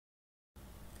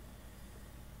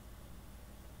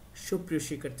সুপ্রিয়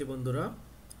শিক্ষার্থী বন্ধুরা,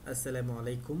 আসসালামু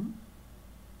আলাইকুম।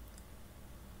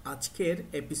 আজকের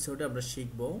এপিসোডে আমরা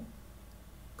শিখব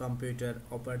কম্পিউটার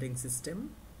অপারেটিং সিস্টেম।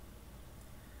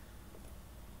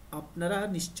 আপনারা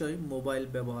নিশ্চয়ই মোবাইল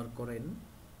ব্যবহার করেন।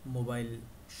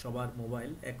 সবার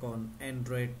মোবাইল এখন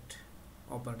অ্যান্ড্রয়েড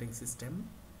অপারেটিং সিস্টেম।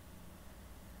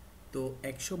 তো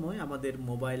একসময় আমাদের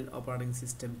মোবাইল অপারেটিং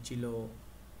সিস্টেম ছিল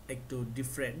একটু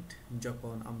ডিফারেন্ট।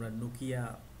 যখন আমরা নোকিয়া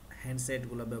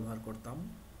হ্যান্ডসেটগুলো ব্যবহার করতাম,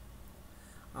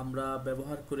 আমরা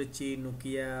ব্যবহার করেছি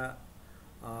নোকিয়া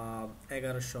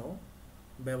 1100,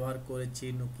 ব্যবহার করেছি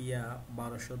নোকিয়া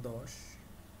 1210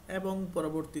 এবং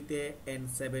পরবর্তীতে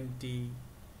N70,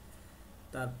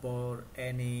 তারপর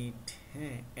N8,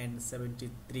 হ্যাঁ,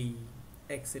 N73,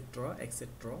 এক্সেট্রা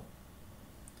এক্সেট্রা।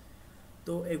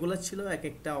 তো এগুলো ছিল এক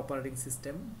একটা অপারেটিং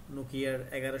সিস্টেম। নোকিয়ার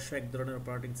 1100 এক ধরনের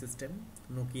অপারেটিং সিস্টেম,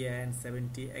 নোকিয়া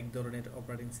N70 এক ধরনের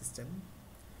অপারেটিং সিস্টেম।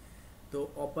 তো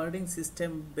অপারেটিং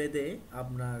সিস্টেম ভেদে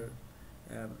আপনার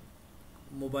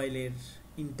মোবাইলের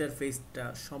ইন্টারফেসটা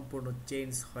সম্পূর্ণ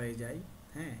চেঞ্জ হয়ে যায়।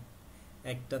 হ্যাঁ,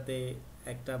 একটাতে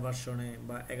একটা ভার্সনে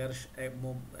বা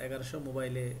 1100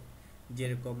 মোবাইলে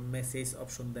যেরকম মেসেজ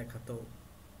অপশন দেখাতো,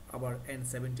 আবার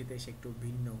N70তে এসে একটু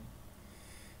ভিন্ন।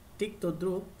 ঠিক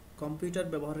তদ্রূপ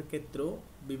কম্পিউটার ব্যবহারের ক্ষেত্রেও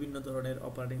বিভিন্ন ধরনের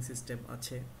অপারেটিং সিস্টেম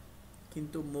আছে,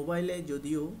 কিন্তু মোবাইলে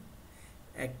যদিও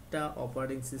একটা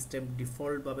অপারেটিং সিস্টেম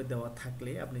ডিফল্টভাবে দেওয়া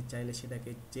থাকলে আপনি চাইলে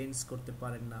সেটাকে চেঞ্জ করতে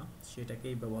পারেন না,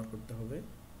 সেটাকেই ব্যবহার করতে হবে।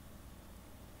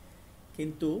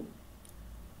 কিন্তু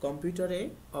কম্পিউটারে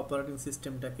অপারেটিং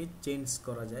সিস্টেমটাকে চেঞ্জ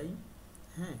করা যায়।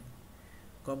 হ্যাঁ,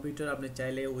 কম্পিউটার আপনি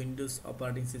চাইলে উইন্ডোজ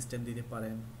অপারেটিং সিস্টেম দিতে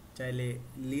পারেন, চাইলে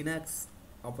লিনাক্স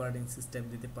অপারেটিং সিস্টেম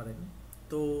দিতে পারেন।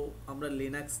 তো আমরা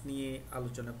লিনাক্স নিয়ে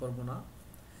আলোচনা করব না,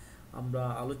 আমরা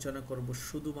আলোচনা করব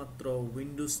শুধুমাত্র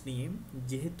উইন্ডোজ নিয়ে,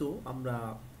 যেহেতু আমরা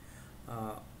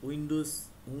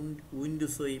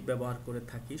উইন্ডোজই ব্যবহার করে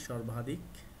থাকি সর্বাধিক।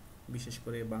 বিশেষ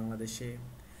করে বাংলাদেশে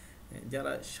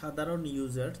যারা সাধারণ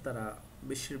ইউজার তারা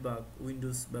বেশিরভাগ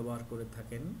উইন্ডোজ ব্যবহার করে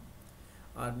থাকেন।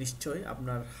 আর নিশ্চয়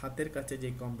আপনার হাতের কাছে যে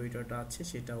কম্পিউটারটা আছে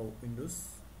সেটাও উইন্ডোজ।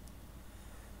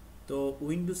 তো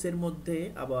উইন্ডোজের মধ্যে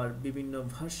আবার বিভিন্ন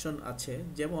ভার্সন আছে,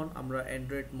 যেমন আমরা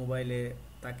অ্যান্ড্রয়েড মোবাইলে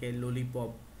তাকে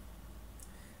ললিপপ,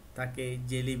 তাকে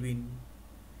জেলিবিন,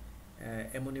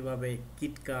 এমনইভাবে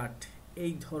কিটকাট,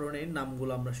 এই ধরনের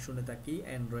নামগুলো আমরা শুনে থাকি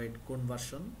অ্যান্ড্রয়েড কোন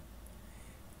ভার্সন।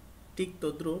 ঠিক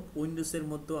তদ্রূপ উইন্ডোজের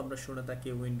মধ্যেও আমরা শুনে থাকি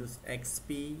Windows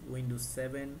XP, Windows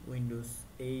 7, Windows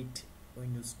 8,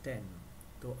 Windows 10।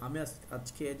 তো আমি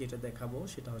আজকে যেটা দেখাবো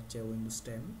সেটা হচ্ছে উইন্ডোজ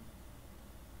 10।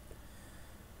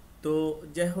 তো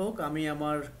যাই হোক, আমি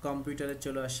আমার কম্পিউটারে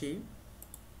চলে আসি।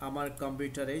 আমার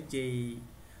কম্পিউটারে যেই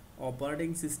অপারেটিং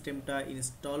সিস্টেমটা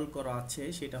ইনস্টল করা আছে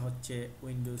সেটা হচ্ছে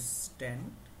উইন্ডোজ 10।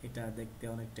 এটা দেখতে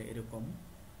অনেকটা এরকম।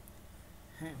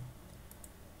 হ্যাঁ,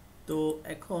 তো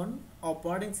এখন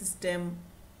অপারেটিং সিস্টেম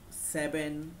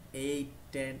 7, 8,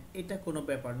 10 এটা কোনো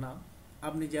ব্যাপার না।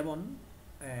 আপনি যেমন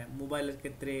মোবাইলের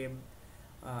ক্ষেত্রে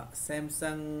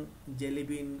Samsung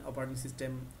jelly bean operating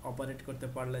system operate করতে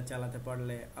পারলে, চালাতে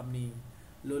পারলে আপনি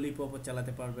ললিপপও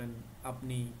চালাতে পারবেন,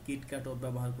 আপনি কিটক্যাটও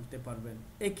ব্যবহার করতে পারবেন।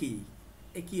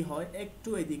 একই হয়, একটু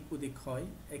এদিক ওদিক হয়,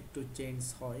 একটু চেঞ্জ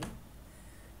হয়।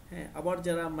 হ্যাঁ, আবার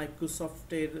যারা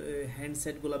মাইক্রোসফটের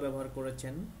হ্যান্ডসেটগুলো ব্যবহার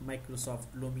করেছেন, মাইক্রোসফট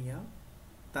লুমিয়া,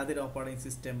 তাদের অপারেটিং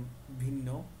সিস্টেম ভিন্ন।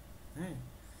 হ্যাঁ,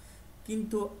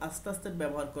 কিন্তু আস্তে আস্তে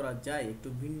ব্যবহার করা যায়, একটু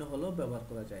ভিন্ন হলেও ব্যবহার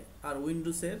করা যায়। আর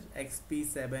উইন্ডোজের এক্সপি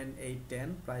 7, 8, 10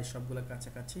 প্রায় সবগুলো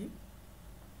কাছাকাছি।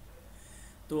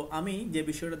 তো আমি যে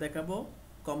বিষয়টা দেখাবো,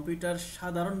 কম্পিউটার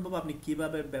সাধারণভাবে আপনি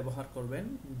কিভাবে ব্যবহার করবেন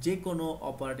যে কোনো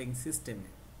অপারেটিং সিস্টেমে।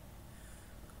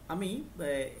 আমি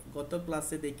গত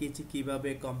ক্লাসে দেখিয়েছি কিভাবে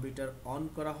কম্পিউটার অন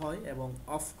করা হয় এবং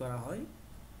অফ করা হয়।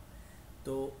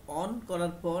 তো অন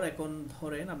করার পর এখন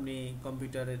ধরেন আপনি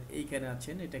কম্পিউটারের এইখানে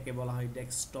আছেন, এটাকে বলা হয়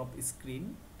ডেস্কটপ স্ক্রিন।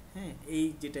 হ্যাঁ, এই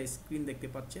যেটা স্ক্রিন দেখতে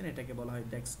পাচ্ছেন এটাকে বলা হয়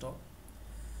ডেস্কটপ।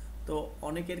 তো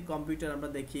অনেকের কম্পিউটার আমরা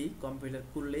দেখি, কম্পিউটার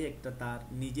খুললেই একটা তার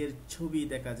নিজের ছবি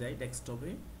দেখা যায়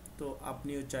ডেস্কটপে। তো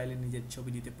আপনিও চাইলে নিজের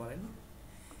ছবি দিতে পারেন।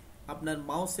 আপনার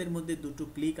মাউসের মধ্যে দুটো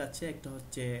ক্লিক আছে, একটা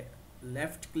হচ্ছে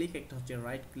লেফট ক্লিক, একটা হচ্ছে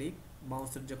রাইট ক্লিক।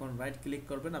 মাউসের যখন রাইট ক্লিক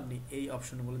করবেন আপনি এই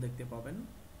অপশনগুলো দেখতে পাবেন।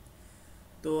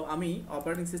 তো আমি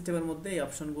অপারেটিং সিস্টেমের মধ্যে এই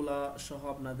অপশনগুলো সহ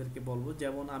আপনাদেরকে বলবো।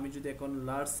 যেমন আমি যদি এখন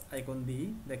লার্জ আইকন দিই,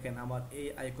 দেখেন আমার এই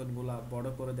আইকনগুলো বড়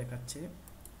করে দেখাচ্ছে।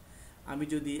 আমি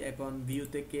যদি এখন ভিউ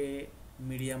থেকে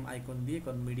মিডিয়াম আইকন দিই,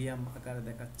 এখন মিডিয়াম আকারে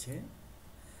দেখাচ্ছে।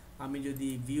 আমি যদি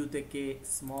ভিউ থেকে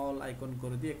স্মল আইকন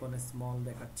করে দিই, এখন স্মল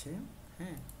দেখাচ্ছে।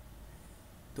 হ্যাঁ,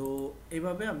 তো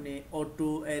এভাবে আপনি অটো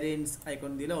অ্যারেঞ্জ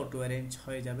আইকন দিলে অটো অ্যারেঞ্জ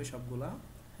হয়ে যাবে সবগুলা।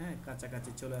 হ্যাঁ,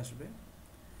 কাছাকাছি চলে আসবে।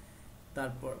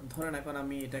 তারপর ধরেন এখন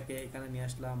আমি এটাকে এখানে নিয়ে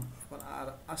আসলাম, এখন আর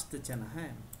আসতেছে না।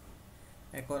 হ্যাঁ,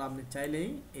 এখন আপনি চাইলেই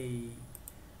এই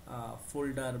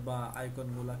ফোল্ডার বা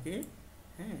আইকনগুলোকে,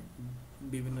 হ্যাঁ,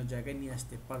 বিভিন্ন জায়গায় নিয়ে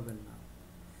আসতে পারবেন না।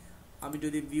 আমি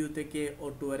যদি ভিউ থেকে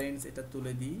অটো অ্যারেঞ্জ এটা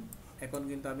তুলে দিই, এখন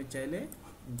কিন্তু আমি চাইলে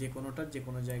যে কোনোটা যে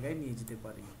কোনো জায়গায় নিয়ে যেতে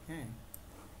পারি, হ্যাঁ,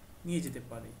 নিয়ে যেতে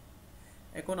পারি।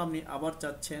 এখন আপনি আবার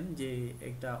চাচ্ছেন যে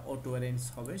একটা অটো অ্যারেঞ্জ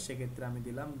হবে, সেক্ষেত্রে আমি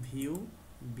দিলাম ভিউ,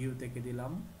 ভিউ থেকে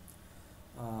দিলাম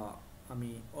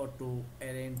আমি অটো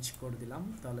অ্যারেঞ্জ করে দিলাম,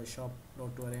 তাহলে সব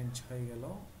অটো অ্যারেঞ্জ হয়ে গেল।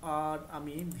 আর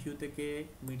আমি ভিউ থেকে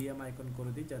মিডিয়াম আইকন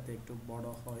করে দিই যাতে একটু বড়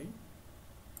হয়।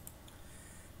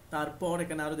 তারপর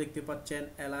এখানে আরও দেখতে পাচ্ছেন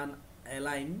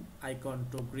অ্যালাইন আইকন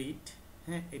টু গ্রিড,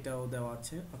 হ্যাঁ, এটাও দেওয়া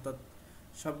আছে, অর্থাৎ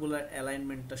সবগুলোর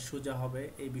অ্যালাইনমেন্টটা সোজা হবে,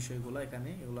 এই বিষয়গুলো এখানে,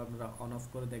 এগুলো আপনারা অন অফ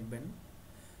করে দেখবেন।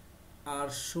 আর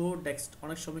শো ডেস্ক,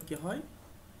 অনেক সময় কি হয়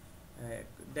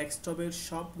ডেস্কটপের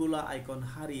সবগুলো আইকন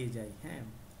হারিয়ে যায়, হ্যাঁ,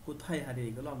 কোথায়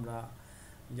হারিয়ে গেল, আমরা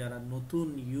যারা নতুন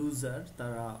ইউজার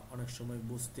তারা অনেক সময়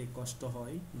বুঝতে কষ্ট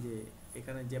হয় যে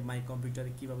এখানে যে মাই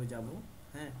কম্পিউটারে কিভাবে যাব,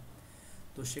 হ্যাঁ।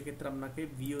 তো সেক্ষেত্রে আপনাকে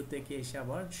ভিউ থেকে এসে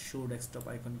আবার শো ডেস্কটপ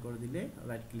আইকন করে দিলে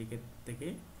রাইট ক্লিকের থেকে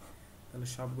তাহলে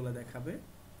সবগুলো দেখাবে।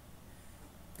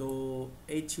 তো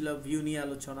এই ছিল ভিউ নিয়ে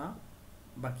আলোচনা,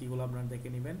 বাকিগুলো আপনারা দেখে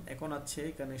নেবেন। এখন আছে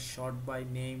এখানে short by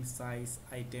name, size,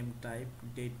 item type,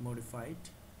 date modified,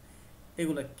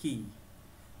 এগুলা কি?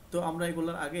 তো আমরা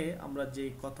এগুলোর আগে আমরা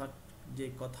যে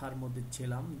কথার মধ্যে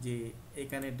ছিলাম যে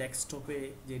এখানে ডেস্কটপে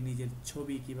যে নিজের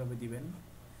ছবি কিভাবে দিবেন,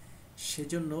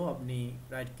 সেজন্য আপনি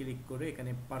রাইট ক্লিক করে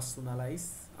এখানে পার্সোনালাইজ,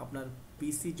 আপনার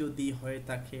পিসি যদি হয়ে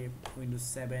থাকে উইন্ডোজ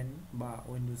 7 বা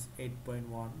উইন্ডোজ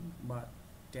 8.1 বা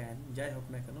 10 যাই হোক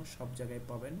না কেন সব জায়গায়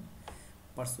পাবেন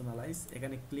পার্সোনালাইজ,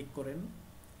 এখানে ক্লিক করেন।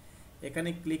 এখানে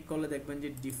ক্লিক করলে দেখবেন যে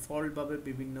ডিফল্টভাবে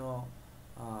বিভিন্ন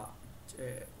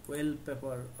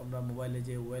ওয়েলপেপার, আমরা মোবাইলে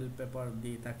যে ওয়েলপেপার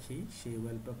দিয়ে থাকি সেই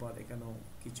ওয়েলপেপার এখানেও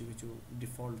কিছু কিছু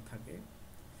ডিফল্ট থাকে।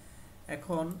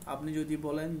 এখন আপনি যদি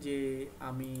বলেন যে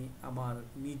আমি আমার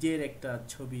নিজের একটা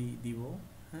ছবি দিব,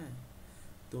 হ্যাঁ,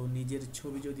 তো নিজের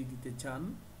ছবি যদি দিতে চান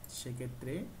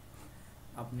সেক্ষেত্রে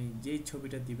আপনি যেই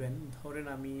ছবিটা দিবেন, ধরেন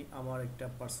আমি আমার একটা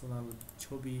পার্সোনাল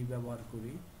ছবি ব্যবহার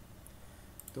করি,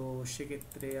 তো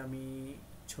সেক্ষেত্রে আমি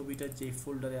ছবিটা যে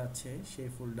ফোল্ডারে আছে সেই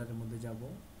ফোল্ডারের মধ্যে যাব।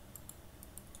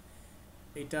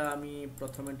 এটা আমি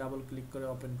প্রথমে ডাবল ক্লিক করে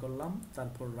ওপেন করলাম,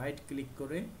 তারপর রাইট ক্লিক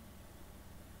করে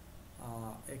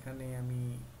এখানে আমি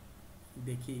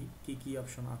দেখি কি কি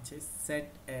অপশন আছে। সেট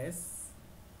অ্যাজ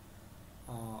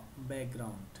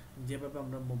ব্যাকগ্রাউন্ড, যেভাবে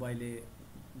আমরা মোবাইলে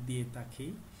দিয়ে থাকি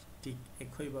ঠিক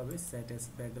একইভাবে সেট অ্যাজ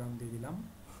ব্যাকগ্রাউন্ড দিয়ে দিলাম।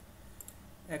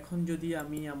 এখন যদি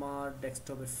আমি আমার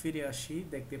ডেস্কটপে ফিরে আসি,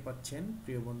 দেখতে পাচ্ছেন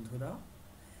প্রিয় বন্ধুরা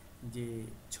যে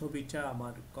ছবিটা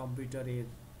আমার কম্পিউটারের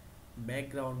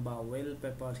ব্যাকগ্রাউন্ড বা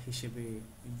ওয়েলপেপার হিসেবে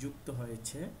যুক্ত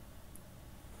হয়েছে।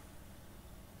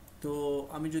 তো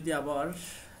আমি যদি আবার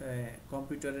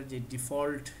কম্পিউটারের যে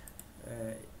ডিফল্ট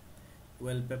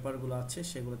ওয়েলপেপারগুলো আছে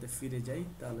সেগুলোতে ফিরে যাই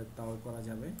তাহলে তাও করা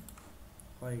যাবে,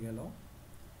 হয়ে গেল।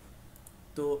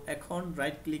 তো এখন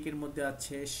রাইট ক্লিকের মধ্যে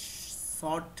আছে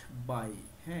সর্ট বাই,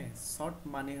 হ্যাঁ, সর্ট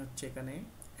মানে হচ্ছে এখানে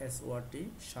SORT,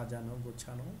 সাজানো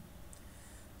গোছানো।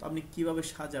 তো আপনি কিভাবে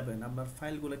সাজাবেন, আপনার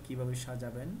ফাইলগুলো কিভাবে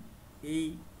সাজাবেন এই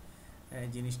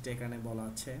জিনিসটা এখানে বলা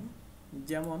আছে।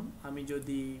 যেমন আমি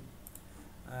যদি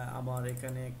আমার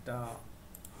এখানে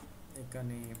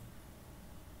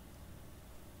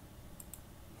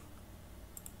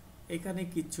এখানে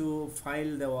কিছু ফাইল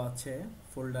দেওয়া আছে,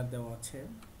 ফোল্ডার দেওয়া আছে,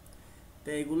 তো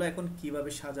এগুলো এখন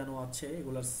কিভাবে সাজানো আছে,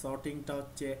 এগুলোর সর্টিংটা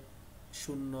হচ্ছে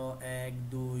 0, 1,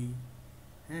 2,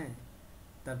 হ্যাঁ,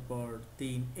 তারপর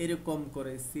 3, এরকম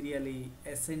করে সিরিয়ালি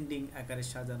অ্যাসেন্ডিং আকারে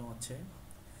সাজানো আছে।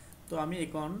 তো আমি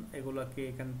এখন এগুলোকে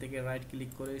এখান থেকে রাইট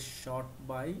ক্লিক করে শর্ট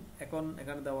বাই, এখন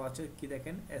এখানে দেওয়া আছে কি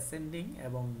দেখেন অ্যাসেন্ডিং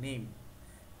এবং নেম,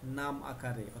 নাম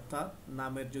আকারে, অর্থাৎ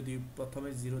নামের যদি প্রথমে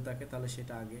 0 থাকে তাহলে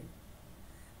সেটা আগে,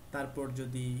 তারপর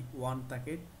যদি 1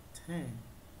 থাকে, হ্যাঁ,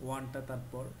 1টা,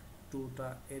 তারপর 2টা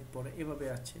এরপরে, এভাবে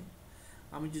আছে।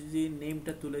 আমি যদি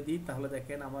নেমটা তুলে দিই তাহলে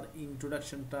দেখেন আমার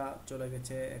ইন্ট্রোডাকশনটা চলে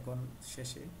গেছে এখন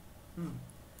শেষে।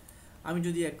 আমি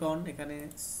যদি এখন এখানে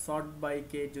সর্ট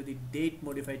বাইকে যদি ডেট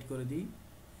মডিফাইড করে দিই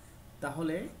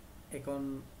তাহলে এখন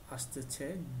আসতেছে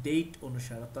ডেট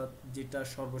অনুসার, অর্থাৎ যেটা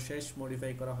সর্বশেষ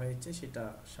মডিফাই করা হয়েছে সেটা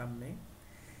সামনে,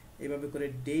 এভাবে করে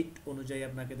ডেট অনুযায়ী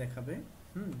আপনাকে দেখাবে।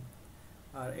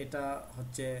 আর এটা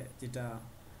হচ্ছে যেটা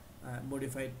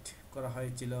মডিফাইড করা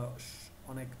হয়েছিল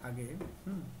অনেক আগে।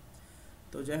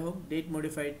 তো যাই হোক, ডেট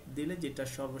মডিফাইড দিলে যেটা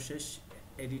সর্বশেষ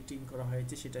এডিটিং করা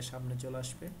হয়েছে সেটা সামনে চলে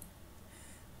আসবে।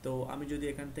 তো আমি যদি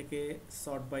এখান থেকে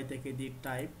সর্ট বাই থেকে দিই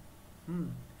টাইপ,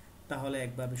 তাহলে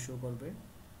একভাবে শো করবে।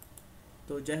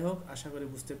 তো যাই হোক, আশা করি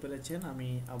বুঝতে পেরেছেন। আমি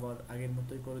আবার আগের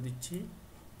মতোই করে দিচ্ছি,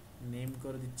 নেম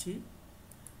করে দিচ্ছি,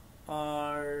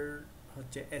 আর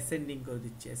হচ্ছে অ্যাসেন্ডিং করে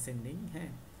দিচ্ছি, অ্যাসেন্ডিং।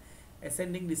 হ্যাঁ,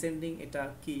 অ্যাসেন্ডিং ডিসেন্ডিং এটা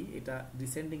কি, এটা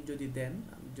ডিসেন্ডিং যদি দেন,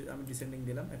 আমি ডিসেন্ডিং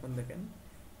দিলাম, এখন দেখেন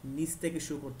নিচ থেকে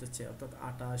শুরু করতেছে, অর্থাৎ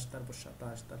 28, তারপর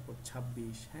 27, তারপর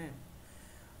 26। হ্যাঁ,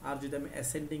 আর যদি আমি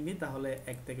অ্যাসেন্ডিং নিই তাহলে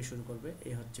 1 থেকে শুরু করবে।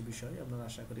 এই হচ্ছে বিষয়, আপনারা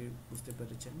আশা করি বুঝতে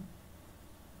পেরেছেন।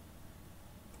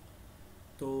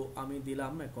 তো আমি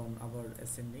দিলাম এখন আবার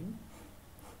অ্যাসেন্ডিং।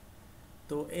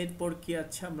 তো এরপর কি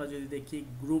আছে আমরা যদি দেখি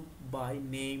group by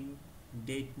name,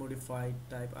 date modified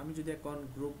type. আমি যদি এখন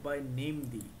গ্রুপ বাই নেম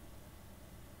দিই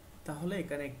তাহলে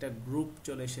এখানে একটা গ্রুপ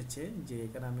চলে এসেছে, যে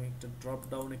এখানে আমি একটা ড্রপ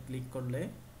ডাউনে ক্লিক করলে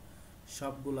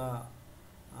সবগুলা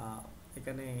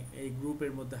এখানে এই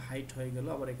গ্রুপের মধ্যে হাইট হয়ে গেল,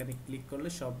 আবার এখানে ক্লিক করলে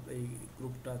সব এই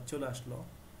গ্রুপটা চলে আসলো।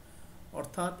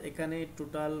 অর্থাৎ এখানে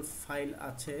টোটাল ফাইল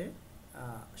আছে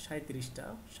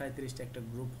 37টা একটা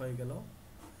গ্রুপ হয়ে গেল।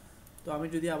 তো আমি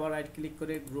যদি আবার রাইট ক্লিক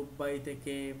করে গ্রুপ বাই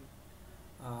থেকে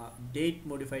ডেট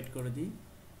মডিফাইড করে দিই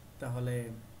তাহলে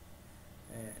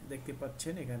দেখতে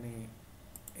পাচ্ছেন এখানে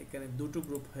এখানে দুটো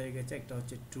গ্রুপ হয়ে গেছে, একটা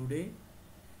হচ্ছে টুডে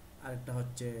আর একটা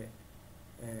হচ্ছে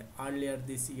আর্লিয়ার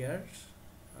দিস ইয়ার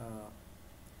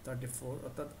 34,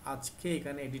 অর্থাৎ আজকে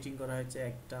এখানে এডিটিং করা হয়েছে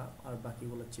একটা, আর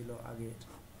বাকিগুলো ছিল আগের।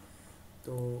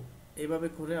 তো এইভাবে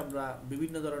করে আমরা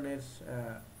বিভিন্ন ধরনের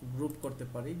গ্রুপ করতে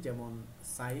পারি, যেমন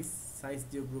সাইজ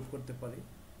দিয়ে গ্রুপ করতে পারি।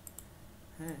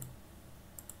 হ্যাঁ,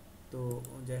 তো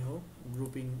যাই হোক,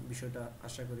 গ্রুপিং বিষয়টা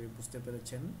আশা করি বুঝতে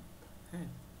পেরেছেন। হ্যাঁ,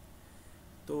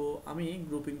 তো আমি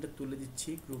গ্রুপিংটা তুলে দিচ্ছি,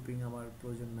 গ্রুপিং আমার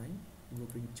প্রয়োজন নাই,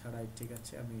 গ্রুপিং ছাড়াই ঠিক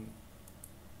আছে। আমি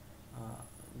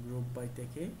গ্রুপ বাই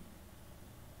থেকে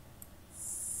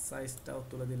সাইজটাও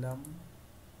তুলে দিলাম,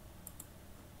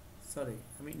 সরি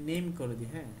আমি নেম করে দিই।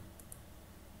 হ্যাঁ,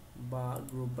 বা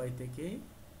গ্রুপ বাই থেকে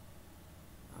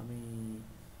আমি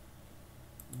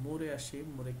মোরে আসি,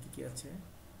 মোরে কি কি আছে,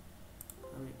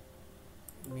 আমি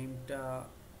নেমটা,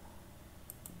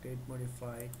 ডেট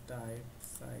মডিফাইড, টাইপ,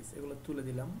 সাইজ এগুলো তুলে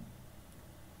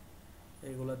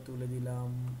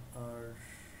দিলাম, আর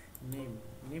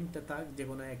নেমটা থাক যে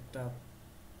কোনো একটা,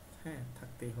 হ্যাঁ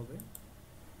থাকতেই হবে।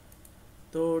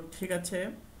 তো ঠিক আছে,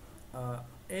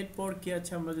 এরপর কি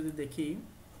আছে আমরা যদি দেখি,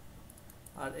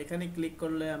 আর এখানে ক্লিক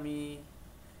করলে আমি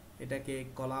এটাকে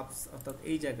কলাপস, অর্থাৎ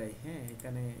এই জায়গায়, হ্যাঁ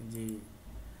এখানে যে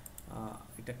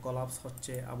এটা কলাপস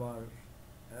হচ্ছে, আবার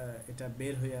এটা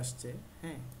বের হয়ে আসছে।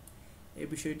 হ্যাঁ, এই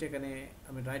বিষয়টা এখানে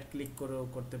আমি রাইট ক্লিক করেও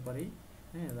করতে পারি।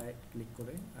 হ্যাঁ, রাইট ক্লিক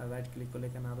করে, আর রাইট ক্লিক করলে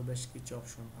এখানে আরও বেশ কিছু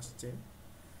অপশন আসছে।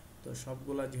 তো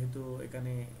সবগুলা যেহেতু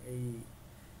এখানে এই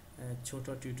ছোট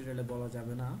টিউটোরিয়ালে বলা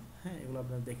যাবে না, হ্যাঁ এগুলো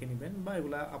আপনারা দেখে নেবেন, বা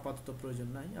এগুলো আপাতত প্রয়োজন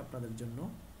নাই আপনাদের জন্য।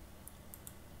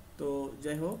 তো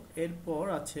যাই হোক, এরপর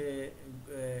আছে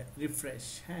রিফ্রেশ।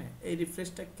 হ্যাঁ, এই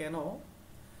রিফ্রেশটা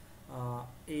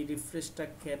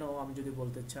কেন আমি যদি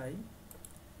বলতে চাই,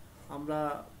 আমরা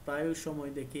প্রায়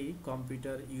সময় দেখি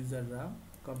কম্পিউটার ইউজাররা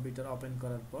কম্পিউটার ওপেন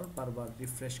করার পর বারবার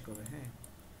রিফ্রেশ করে। হ্যাঁ,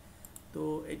 তো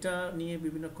এটা নিয়ে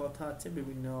বিভিন্ন কথা আছে,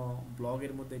 বিভিন্ন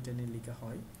ব্লগের মধ্যে এটা নিয়ে লেখা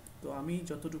হয়। তো আমি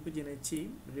যতটুকু জেনেছি,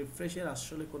 রিফ্রেশের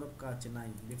আসলে কোনো কাজ নাই,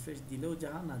 রিফ্রেশ দিলেও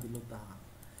যাহা, না দিলেও তাহা।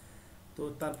 তো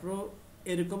তারপরও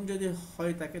এরকম যদি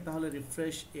হয় থাকে, তাহলে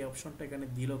রিফ্রেশ এই অপশনটা এখানে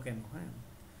দিল কেন? হ্যাঁ,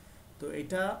 তো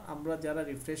এটা আমরা যারা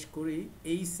রিফ্রেশ করি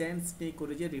এই সেন্স নিয়ে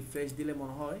করি যে রিফ্রেশ দিলে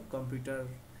মনে হয় কম্পিউটার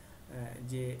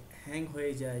যে হ্যাং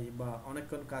হয়ে যায়, বা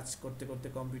অনেকক্ষণ কাজ করতে করতে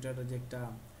কম্পিউটারের যে একটা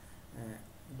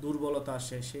দুর্বলতা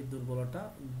আসে, সেই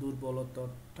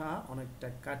দুর্বলতাটা অনেকটা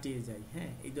কাটিয়ে যায়।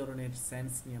 হ্যাঁ, এই ধরনের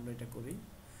সেন্স নিয়ে আমরা এটা করি।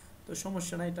 তো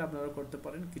সমস্যা নাই, এটা আপনারা করতে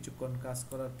পারেন। কিছুক্ষণ কাজ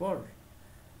করার পর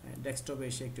ডেস্কটপে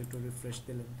এসে একটু একটু রিফ্রেশ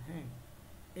দিলেন। হ্যাঁ,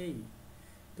 এই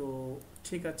তো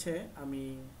ঠিক আছে। আমি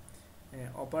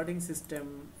অপারেটিং সিস্টেম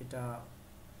এটা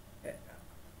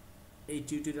এই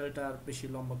টিউটোরিয়ালটা আর বেশি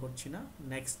লম্বা করছি না,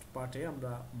 নেক্সট পার্টে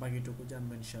আমরা বাকিটুকু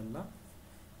জানবো ইনশাল্লাহ।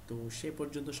 তো সে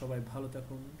পর্যন্ত সবাই ভালো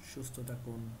থাকুন, সুস্থ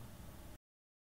থাকুন।